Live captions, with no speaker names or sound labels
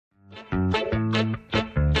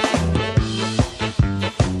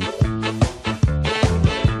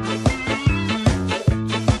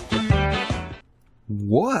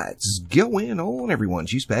going on, everyone?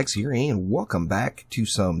 Juicebags here, and welcome back to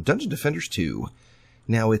some Dungeon Defenders 2.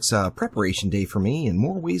 Now, it's preparation day for me in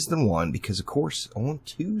more ways than one, because, of course, on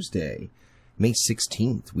Tuesday, May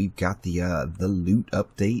 16th, we've got the loot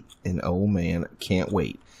update, and oh man, can't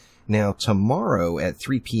wait. Now, tomorrow at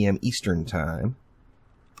 3 p.m. Eastern Time,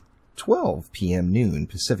 12 p.m. noon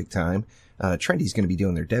Pacific Time, Trendy's going to be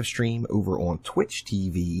doing their dev stream over on Twitch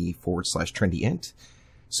TV/TrendyEnt.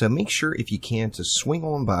 So make sure, if you can, to swing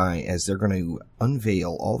on by as they're going to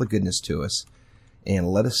unveil all the goodness to us and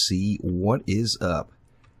let us see what is up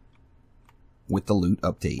with the loot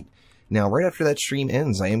update. Now, right after that stream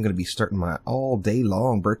ends, I am going to be starting my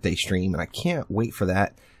all-day-long birthday stream, and I can't wait for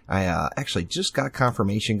that. I actually just got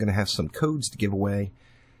confirmation, going to have some codes to give away.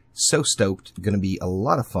 So stoked, going to be a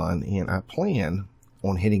lot of fun, and I plan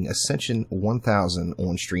on hitting Ascension 1000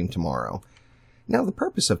 on stream tomorrow. Now, the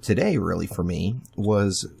purpose of today, really, for me,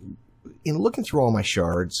 was, in looking through all my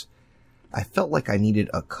shards, I felt like I needed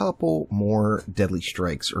a couple more deadly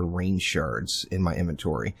strikes or range shards in my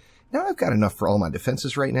inventory. Now, I've got enough for all my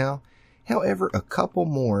defenses right now. However, a couple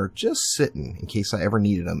more just sitting in case I ever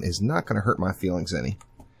needed them is not going to hurt my feelings any.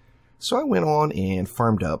 So I went on and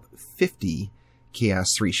farmed up 50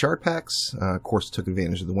 Chaos 3 shard packs. Of course, took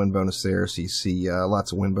advantage of the win bonus there, so you see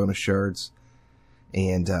lots of win bonus shards.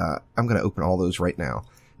 And I'm going to open all those right now.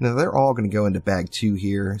 Now, they're all going to go into bag 2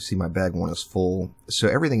 here. See, my bag 1 is full. So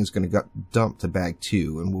everything is going to get dumped to bag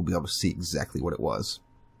 2, and we'll be able to see exactly what it was.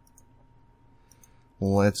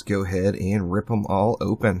 Let's go ahead and rip them all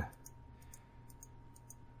open.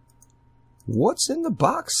 What's in the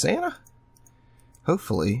box, Santa?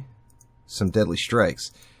 Hopefully, some deadly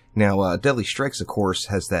strikes. Now, deadly strikes, of course,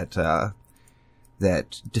 has that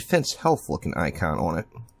that defense health looking icon on it.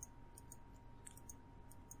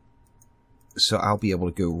 So I'll be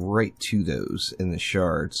able to go right to those in the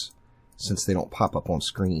shards, since they don't pop up on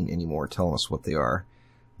screen anymore telling us what they are.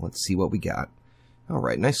 Let's see what we got.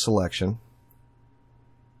 Alright, nice selection.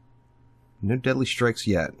 No deadly strikes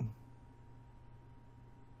yet.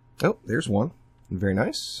 Oh, there's one. Very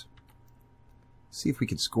nice. See if we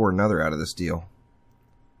can score another out of this deal.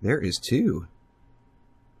 There is 2.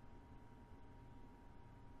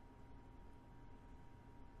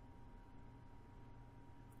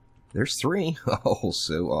 There's 3. Oh,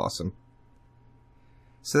 so awesome.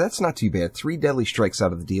 So that's not too bad. 3 deadly strikes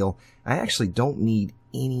out of the deal. I actually don't need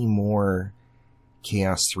any more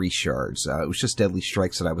Chaos 3 shards. It was just deadly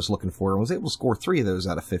strikes that I was looking for, and was able to score 3 of those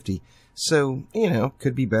out of 50. So, you know,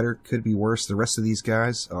 could be better, could be worse. The rest of these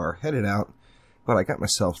guys are headed out, but I got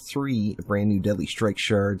myself 3 brand new deadly strike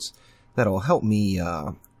shards that'll help me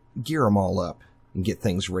gear them all up and get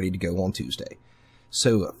things ready to go on Tuesday.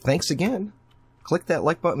 So, thanks again. Click that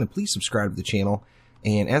like button and please subscribe to the channel.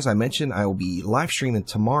 And as I mentioned, I will be live streaming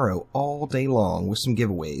tomorrow all day long with some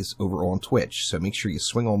giveaways over on Twitch. So make sure you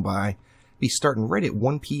swing on by. Be starting right at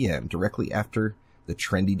 1 p.m. directly after the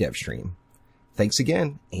Trendy Dev stream. Thanks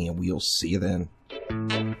again, and we'll see you then.